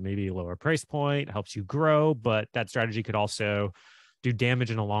sensitive, so maybe a lower price point helps you grow, but that strategy could also do damage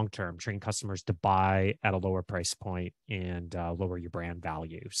in the long term, train customers to buy at a lower price point and lower your brand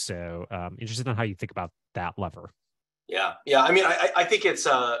value. So interested in how you think about that lever. Yeah. I mean, I think it's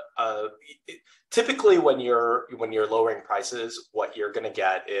typically when you're lowering prices, what you're going to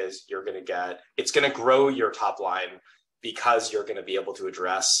get is it's going to grow your top line because you're going to be able to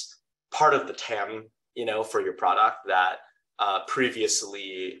address part of the TAM, for your product that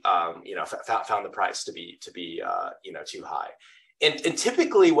previously, found the price to be too high. And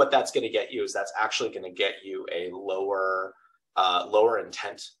typically what that's going to get you is that's actually going to get you a lower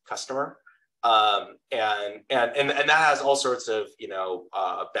intent customer. And that has all sorts of,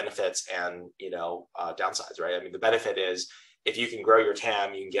 benefits and, downsides, right? I mean, the benefit is if you can grow your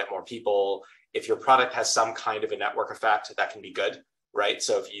TAM, you can get more people. If your product has some kind of a network effect, that can be good. Right.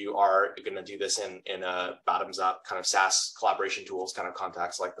 So if you are going to do this in a bottoms up kind of SaaS collaboration tools kind of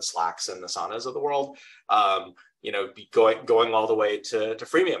context, like the Slacks and the Saunas of the world, be going all the way to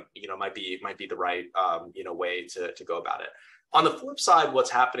freemium, might be the right, way to go about it. On the flip side, what's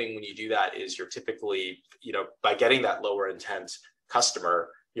happening when you do that is you're typically, by getting that lower intent customer,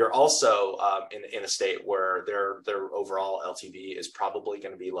 you're also in a state where their overall LTV is probably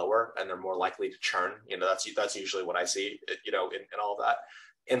going to be lower, and they're more likely to churn. That's usually what I see, in all of that.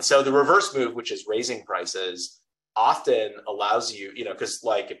 And so the reverse move, which is raising prices, often allows you, because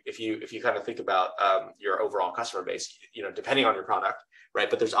like if you kind of think about your overall customer base, depending on your product, right?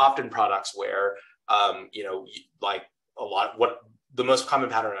 But there's often products where like what the most common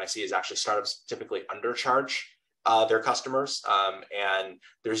pattern I see is actually startups typically undercharge their customers, and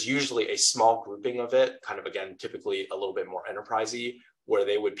there's usually a small grouping of it, kind of again typically a little bit more enterprisey, where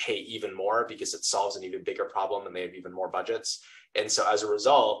they would pay even more because it solves an even bigger problem and they have even more budgets. And so as a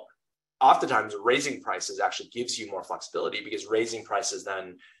result, oftentimes raising prices actually gives you more flexibility, because raising prices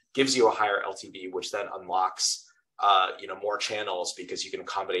then gives you a higher LTV, which then unlocks more channels because you can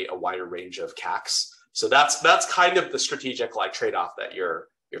accommodate a wider range of CACs. So that's kind of the strategic like trade-off that you're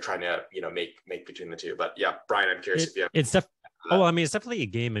trying to make between the two. But yeah, Brian, I'm curious if you have. It's definitely a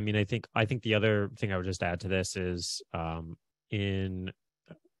game. I mean, I think the other thing I would just add to this is in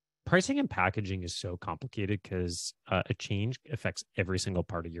pricing and packaging is so complicated because a change affects every single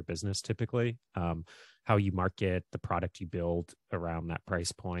part of your business. Typically, how you market, the product you build around that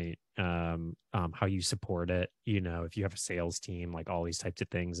price point, how you support it. If you have a sales team, like all these types of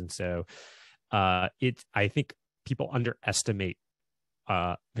things. And so, I think people underestimate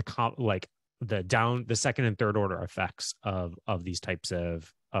the second and third order effects of these types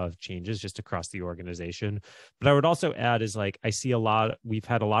of changes just across the organization. But I would also add is like, we've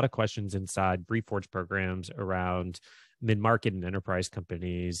had a lot of questions inside Reforge programs around mid-market and enterprise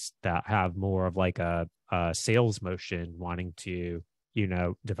companies that have more of like a sales motion, wanting to,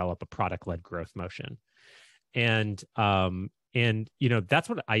 develop a product-led growth motion. And that's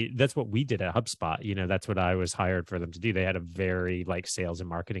what we did at HubSpot. That's what I was hired for them to do. They had a very like sales and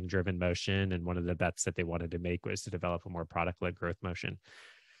marketing driven motion. And one of the bets that they wanted to make was to develop a more product-led growth motion.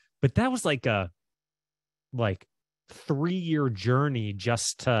 But that was like a 3-year journey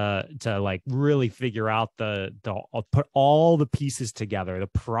just to like really figure out put all the pieces together, the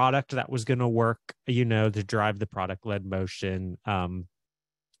product that was going to work, to drive the product-led motion, the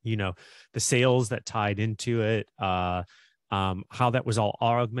sales that tied into it, how that was all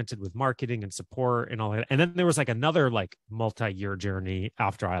augmented with marketing and support and all that. And then there was like another like multi-year journey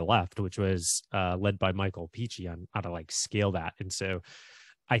after I left, which was led by Michael Peachy on how to like scale that. And so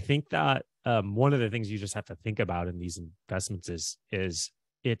I think that one of the things you just have to think about in these investments is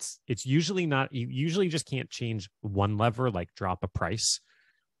it's usually not, you usually just can't change one lever, like drop a price.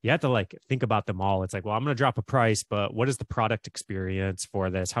 You have to like think about them all. It's like, well, I'm going to drop a price, but what is the product experience for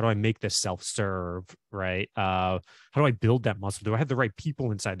this? How do I make this self-serve, right? How do I build that muscle? Do I have the right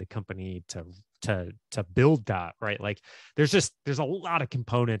people inside the company to build that, right? Like there's a lot of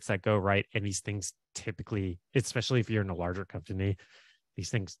components that go right. And these things typically, especially if you're in a larger company, these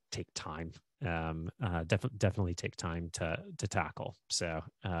things take time. Definitely take time to tackle. So,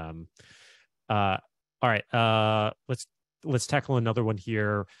 all right, let's tackle another one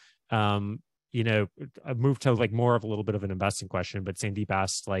here. I moved to like more of a little bit of an investing question, but Sandeep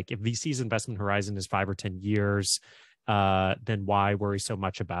asked, like, if VC's investment horizon is 5 or 10 years, then why worry so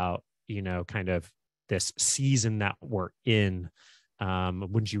much about, kind of this season that we're in?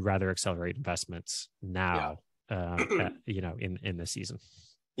 Wouldn't you rather accelerate investments now? Yeah. In the season?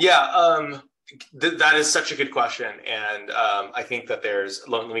 Yeah, that is such a good question, and I think that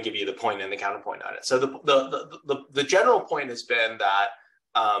let me give you the point and the counterpoint on it. So the general point has been that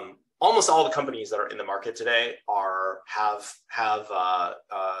almost all the companies that are in the market today are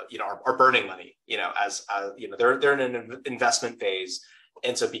burning money. They're in an investment phase,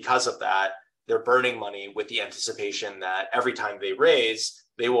 and so because of that, they're burning money with the anticipation that every time they raise,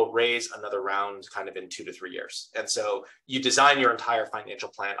 they will raise another round kind of in 2 to 3 years. And so you design your entire financial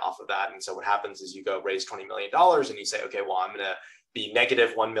plan off of that. And so what happens is you go raise $20 million and you say, okay, well, I'm going to be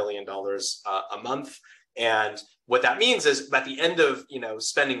negative $1 million a month. And what that means is at the end of,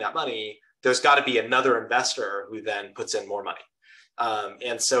 spending that money, there's got to be another investor who then puts in more money.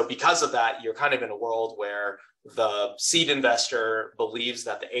 And so because of that, you're kind of in a world where the seed investor believes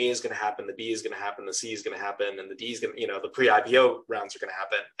that the A is going to happen, the B is going to happen, the C is going to happen, and the D is going to, the pre-IPO rounds are going to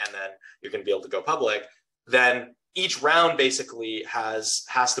happen, and then you're going to be able to go public. Then each round basically has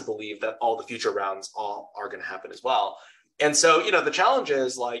to believe that all the future rounds all are going to happen as well. And so, the challenge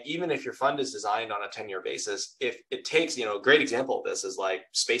is like, even if your fund is designed on a 10-year basis, if it takes, a great example of this is like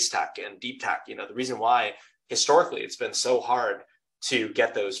space tech and deep tech. The reason why historically it's been so hard to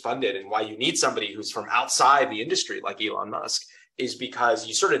get those funded and why you need somebody who's from outside the industry like Elon Musk is because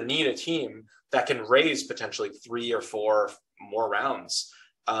you sort of need a team that can raise potentially 3 or 4 more rounds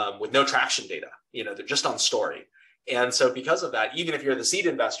with no traction data. They're just on story. And so because of that, even if you're the seed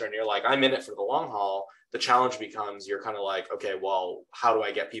investor and you're like, I'm in it for the long haul, the challenge becomes you're kind of like, okay, well, how do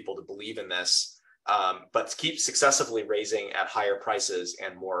I get people to believe in this, but keep successively raising at higher prices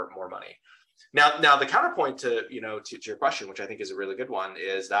and more money? Now the counterpoint to, to your question, which I think is a really good one,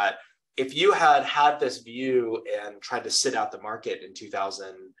 is that if you had this view and tried to sit out the market in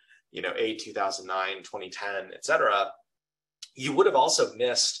 2008, 2009, 2010, et cetera, you would have also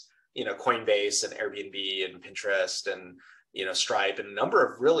missed, Coinbase and Airbnb and Pinterest and, Stripe and a number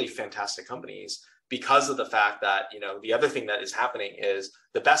of really fantastic companies, because of the fact that, the other thing that is happening is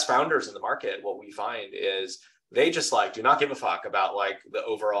the best founders in the market, what we find is they just do not give a fuck about the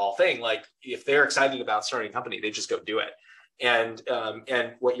overall thing. Like if they're excited about starting a company, they just go do it. And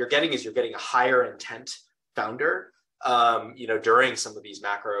what you're getting is a higher intent founder, during some of these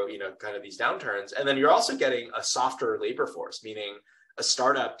macro, kind of these downturns. And then you're also getting a softer labor force, meaning a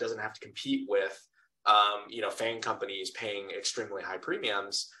startup doesn't have to compete with, FAANG companies paying extremely high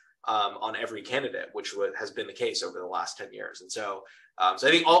premiums on every candidate, which has been the case over the last 10 years. And so, so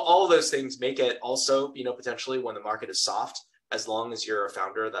I think all of those things make it also, potentially when the market is soft, as long as you're a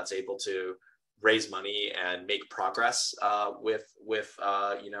founder that's able to raise money and make progress with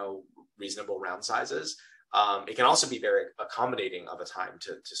reasonable round sizes, it can also be very accommodating of a time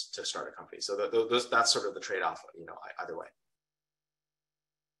to start a company. So that's sort of the trade-off, either way.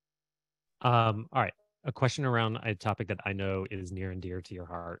 All right. A question around a topic that I know is near and dear to your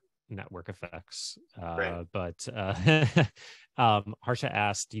heart, network effects. Right. But Harsha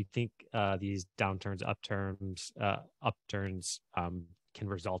asked, do you think these downturns, upturns can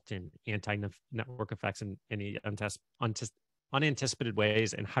result in anti-network effects in any unanticipated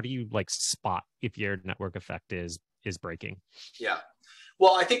ways? And how do you spot if your network effect is breaking? Yeah.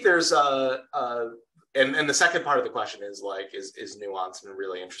 Well, I think there's and the second part of the question is is nuanced and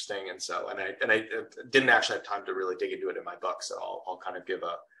really interesting. And so, and I didn't actually have time to really dig into it in my book. So I'll kind of give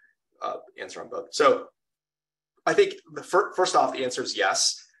a answer on both. So I think first off, the answer is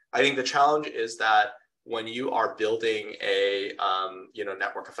yes. I think the challenge is that when you are building a,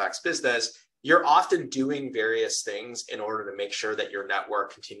 network effects business, you're often doing various things in order to make sure that your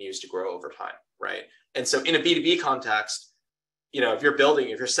network continues to grow over time, right? And so in a B2B context, if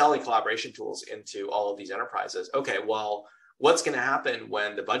you're selling collaboration tools into all of these enterprises, okay, well, what's going to happen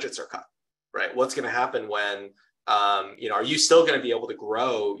when the budgets are cut, right? What's going to happen when, are you still going to be able to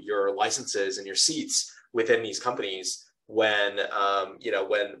grow your licenses and your seats within these companies when,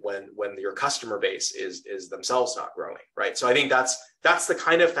 when your customer base is themselves not growing, right? So I think that's the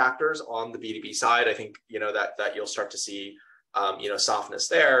kind of factors on the B2B side. I think, that you'll start to see, softness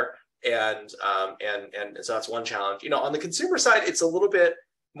there. And so that's one challenge. On the consumer side, it's a little bit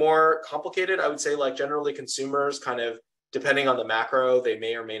more complicated. I would say generally consumers kind of, depending on the macro, they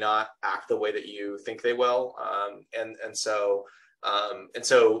may or may not act the way that you think they will. And so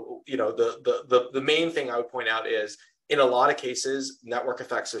the main thing I would point out is in a lot of cases, network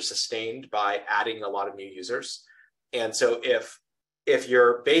effects are sustained by adding a lot of new users. And so if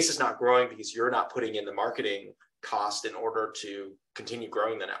your base is not growing because you're not putting in the marketing cost in order to continue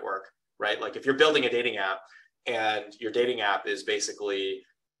growing the network, right? Like if you're building a dating app and your dating app is basically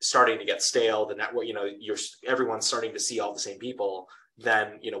starting to get stale, the network, everyone's starting to see all the same people,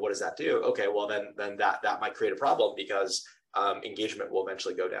 then, what does that do? Okay, well then that might create a problem because engagement will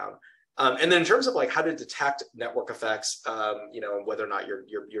eventually go down. And then in terms of how to detect network effects, and whether or not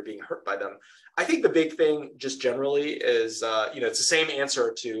you're being hurt by them, I think the big thing just generally is, it's the same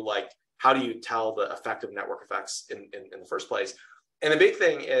answer to how do you tell the effect of network effects in the first place? And the big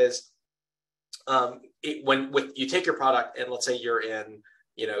thing is when you take your product and let's say you're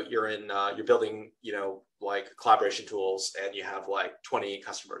building, collaboration tools and you have 20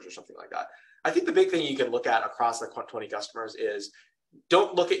 customers or something like that. I think the big thing you can look at across the 20 customers is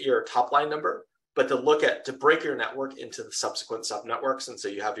don't look at your top line number, but to break your network into the subsequent sub networks. And so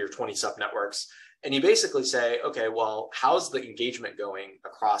you have your 20 sub networks. And you basically say, okay, well, how's the engagement going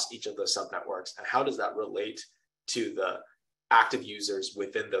across each of those subnetworks? And how does that relate to the active users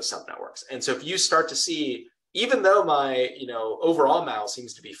within those subnetworks? And so if you start to see, even though my, overall MAU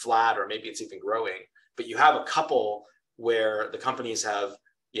seems to be flat, or maybe it's even growing, but you have a couple where the companies have,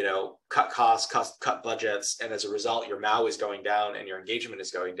 cut costs, cut budgets, and as a result, your MAU is going down and your engagement is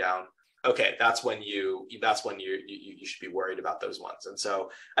going down. Okay, that's when you should be worried about those ones. And so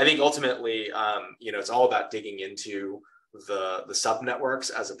I think ultimately, it's all about digging into the sub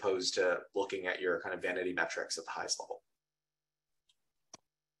networks as opposed to looking at your kind of vanity metrics at the highest level.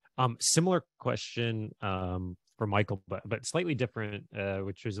 Similar question for Michael, but slightly different,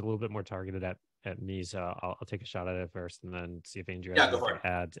 which is a little bit more targeted at me. So I'll take a shot at it first and then see if Andrew has anything to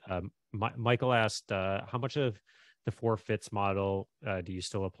add. Michael asked, how much of the 4 fits model do you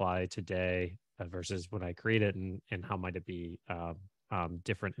still apply today versus when I created, and how might it be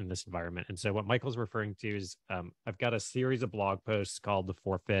different in this environment. And so what Michael's referring to is I've got a series of blog posts called the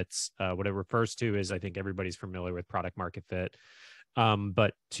Four Fits. What it refers to is, I think everybody's familiar with product market fit.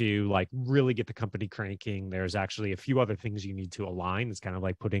 But to like really get the company cranking, there's actually a few other things you need to align. It's kind of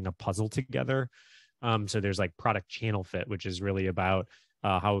like putting a puzzle together. So there's like product channel fit, which is really about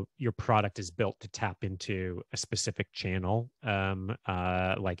how your product is built to tap into a specific channel,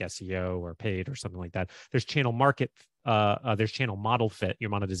 like SEO or paid or something like that. There's channel market, there's channel model fit, your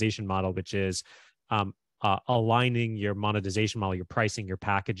monetization model, which is aligning your monetization model, your pricing, your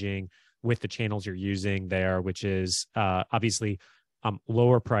packaging with the channels you're using there, which is obviously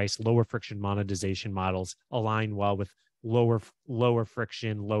lower price, lower friction monetization models align well with lower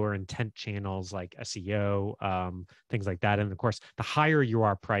friction, lower intent channels like SEO, things like that. And of course, the higher you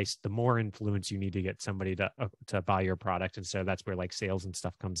are priced, the more influence you need to get somebody to buy your product. And so that's where like sales and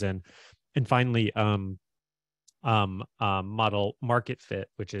stuff comes in. And finally, model market fit,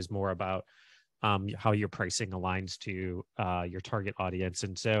 which is more about how your pricing aligns to your target audience.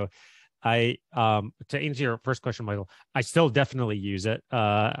 And so to answer your first question, Michael, I still definitely use it.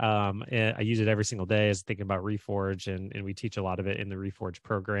 I use it every single day as thinking about Reforge, and we teach a lot of it in the Reforge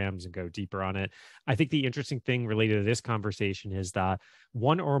programs and go deeper on it. I think the interesting thing related to this conversation is that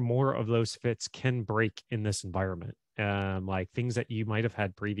one or more of those fits can break in this environment, like things that you might have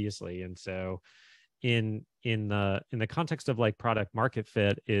had previously. And so in the context of like product market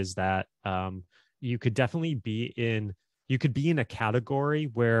fit is that you could definitely be in a category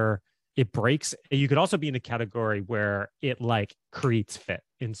where it breaks. You could also be in a category where it like creates fit.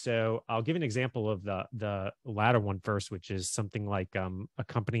 And so I'll give an example of the latter one first, which is something like a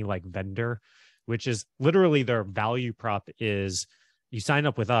company like Vendor, which is literally their value prop is you sign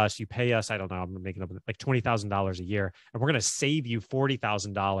up with us, you pay us, I don't know, I'm making up like $20,000 a year, and we're going to save you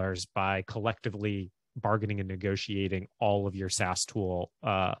 $40,000 by collectively bargaining and negotiating all of your SaaS tool,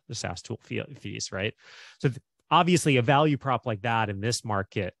 the SaaS tool fees, right? So obviously a value prop like that in this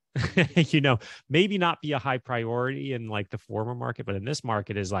market, maybe not be a high priority in like the former market, but in this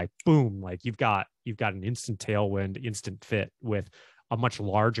market is like, boom, like you've got an instant tailwind, instant fit with a much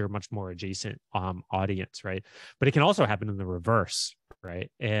larger, much more adjacent audience, right? But it can also happen in the reverse, right?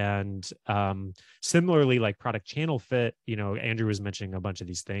 And similarly, like product channel fit, Andrew was mentioning a bunch of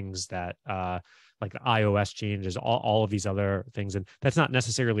these things that like the iOS changes, all of these other things. And that's not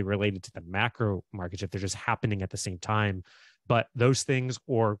necessarily related to the macro market shift. They're just happening at the same time. But those things,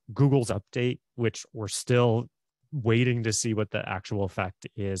 or Google's update, which we're still waiting to see what the actual effect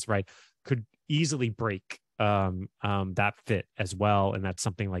is, right, could easily break that fit as well. And that's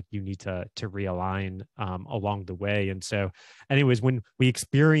something like you need to realign along the way. And so anyways, when we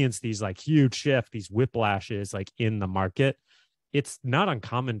experience these like huge shift, these whiplashes like in the market, it's not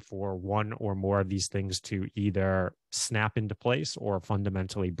uncommon for one or more of these things to either snap into place or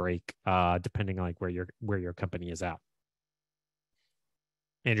fundamentally break, depending on like where your company is at.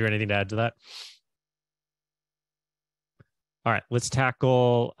 Andrew, anything to add to that? All right, let's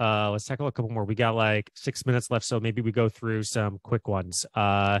tackle a couple more. We got like 6 minutes left, so maybe we go through some quick ones.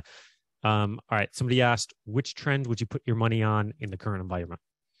 All right, somebody asked, which trend would you put your money on in the current environment?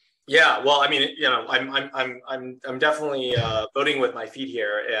 Yeah, well, I mean, I'm definitely voting with my feet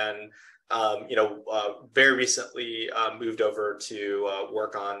here, and very recently moved over to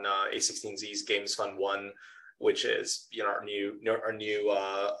work on A16Z's Games Fund One, which is our new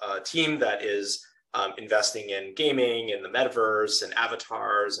team that is investing in gaming, in the metaverse, and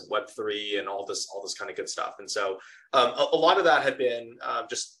avatars, and Web3, and all this kind of good stuff. And so a lot of that had been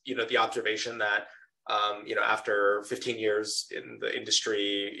just the observation that after 15 years in the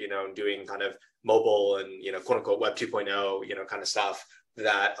industry, doing kind of mobile and quote unquote Web 2.0 kind of stuff,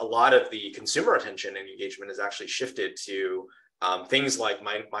 that a lot of the consumer attention and engagement has actually shifted to things like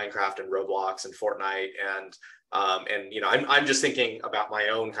Minecraft and Roblox and Fortnite, and I'm just thinking about my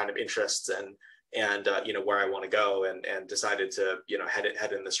own kind of interests and where I want to go, and decided to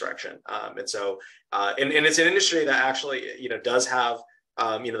head in this direction. And so and it's an industry that actually does have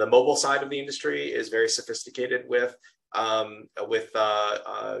the mobile side of the industry is very sophisticated with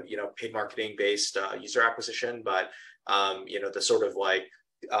paid marketing based user acquisition, but the sort of like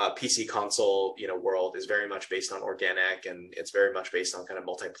PC console world is very much based on organic, and it's very much based on kind of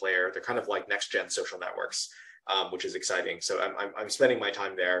multiplayer. They're kind of like next gen social networks, which is exciting. So I'm spending my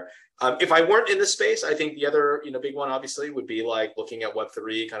time there. If I weren't in this space, I think the other big one obviously would be like looking at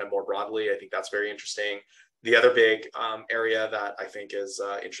Web3 kind of more broadly. I think that's very interesting. The other big area that I think is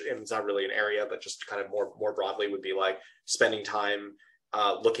interesting, it's not really an area, but just kind of more broadly, would be like spending time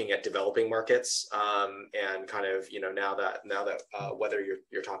looking at developing markets, and kind of now that whether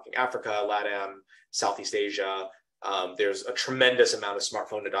you're talking Africa, LATAM, Southeast Asia, There's a tremendous amount of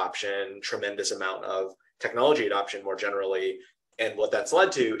smartphone adoption, tremendous amount of technology adoption more generally. And what that's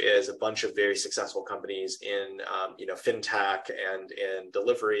led to is a bunch of very successful companies in, fintech and in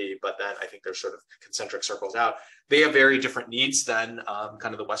delivery. But then I think there's sort of concentric circles out. They have very different needs than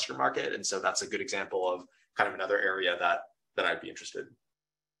kind of the Western market. And so that's a good example of kind of another area that I'd be interested in.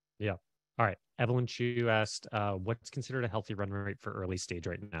 Yeah. All right. Evelyn Chu asked, what's considered a healthy run rate for early stage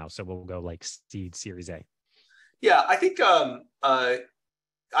right now? So we'll go like seed, Series A. Yeah, I think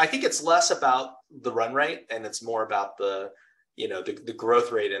it's less about the run rate and it's more about the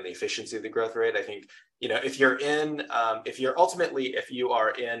growth rate and the efficiency of the growth rate. I think, if you are in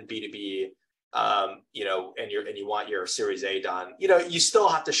B2B, and you want your Series A done, you still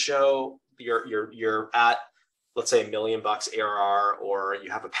have to show you're at, let's say, $1 million ARR, or you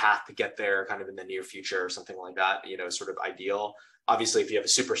have a path to get there kind of in the near future or something like that, sort of ideal. Obviously, if you have a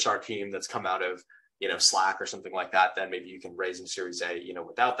superstar team that's come out of, Slack or something like that, then maybe you can raise in Series A,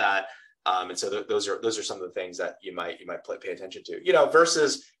 without that. And so those are some of the things that you might pay attention to,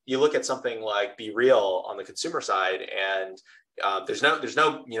 versus you look at something like Be Real on the consumer side, and there's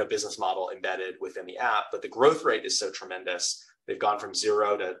no business model embedded within the app, but the growth rate is so tremendous. They've gone from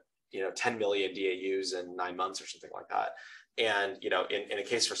 0 to 10 million DAUs in 9 months or something like that. And in a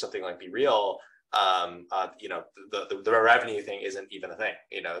case for something like Be Real, the revenue thing isn't even a thing.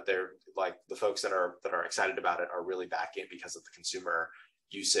 They're like, the folks that are excited about it are really backing it because of the consumer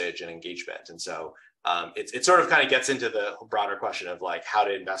usage and engagement. And so it sort of kind of gets into the broader question of like, how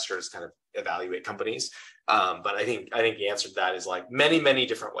do investors kind of evaluate companies? But I think the answer to that is like many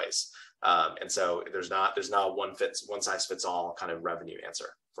different ways. And so there's not one size fits all kind of revenue answer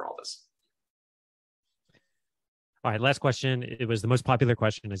for all this. All right, last question. It was the most popular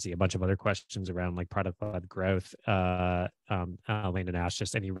question. I see a bunch of other questions around like product-led growth. Landon asked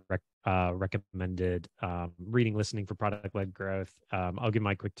just any recommended reading, listening for product-led growth. I'll give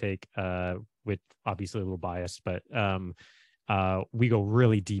my quick take with obviously a little biased, but we go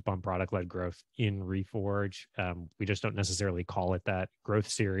really deep on product-led growth in Reforge. We just don't necessarily call it that. Growth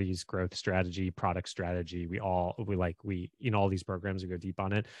series, growth strategy, product strategy. We in all these programs, we go deep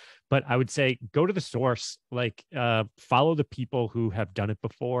on it. But I would say go to the source, like follow the people who have done it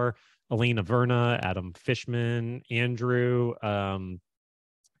before. Elena Verna, Adam Fishman, Andrew,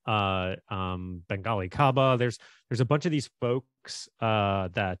 Bengali Kaba. There's a bunch of these folks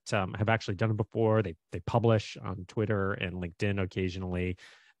that have actually done it before. They publish on Twitter and LinkedIn occasionally.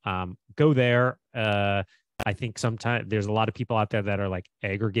 Go there. I think sometimes there's a lot of people out there that are like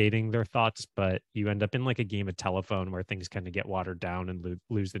aggregating their thoughts, but you end up in like a game of telephone where things kind of get watered down and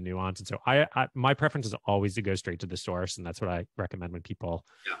lose the nuance. And so my preference is always to go straight to the source. And that's what I recommend when people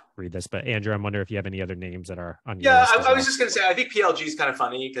read this. But Andrew, I'm wondering if you have any other names that are on your list. I was just going to say, I think PLG is kind of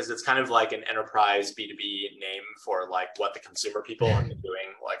funny because it's kind of like an enterprise B2B name for like what the consumer people have been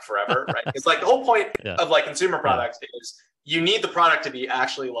doing like forever, right? It's like the whole point of like consumer products is you need the product to be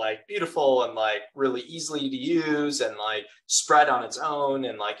actually like beautiful and like really easily to use and like spread on its own.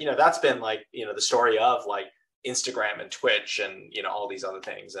 And like, that's been like, the story of like Instagram and Twitch and, all these other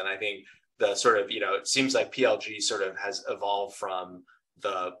things. And I think the sort of, it seems like PLG sort of has evolved from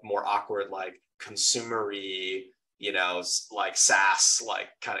the more awkward, like consumery, like SaaS, like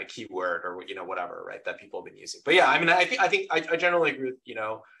kind of keyword or, whatever, right, that people have been using. But yeah, I mean, I think I generally agree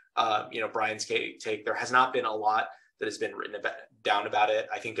with, Brian's take. There has not been a lot that has been written down about it.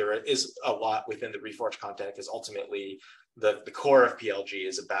 I think there is a lot within the Reforge content because ultimately the core of PLG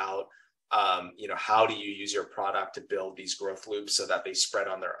is about, how do you use your product to build these growth loops so that they spread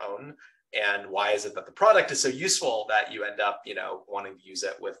on their own? And why is it that the product is so useful that you end up, wanting to use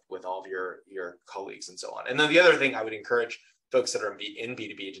it with all of your colleagues and so on? And then the other thing I would encourage folks that are in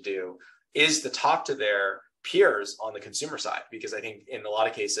B2B to do is to talk to their peers on the consumer side, because I think in a lot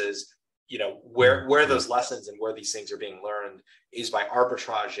of cases, where those lessons and where these things are being learned is by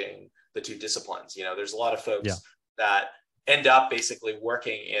arbitraging the two disciplines. There's a lot of folks that end up basically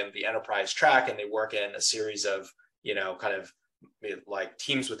working in the enterprise track and they work in a series of, kind of like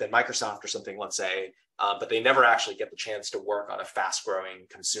teams within Microsoft or something, let's say, but they never actually get the chance to work on a fast growing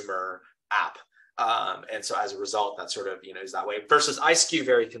consumer app. And so as a result, that sort of, is that way versus I skew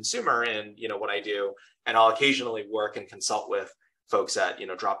very consumer in, what I do. And I'll occasionally work and consult with folks at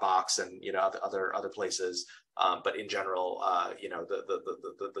Dropbox and other places, but in general,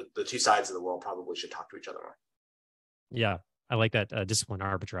 the two sides of the world probably should talk to each other more. Yeah, I like that discipline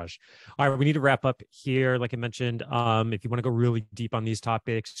arbitrage. All right, we need to wrap up here. Like I mentioned, if you want to go really deep on these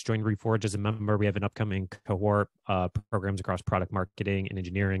topics, join Reforge as a member. We have an upcoming cohort programs across product marketing and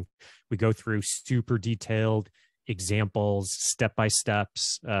engineering. We go through super detailed examples,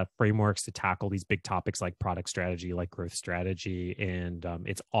 step-by-steps, frameworks to tackle these big topics like product strategy, like growth strategy. And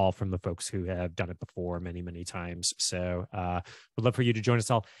it's all from the folks who have done it before many, many times. So would love for you to join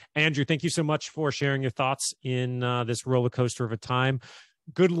us all. Andrew, thank you so much for sharing your thoughts in this roller coaster of a time.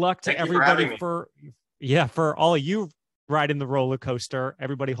 Good luck to everybody for all of you riding the roller coaster.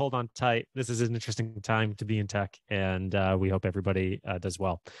 Everybody hold on tight. This is an interesting time to be in tech, and we hope everybody does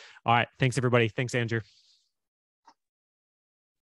well. All right. Thanks, everybody. Thanks, Andrew.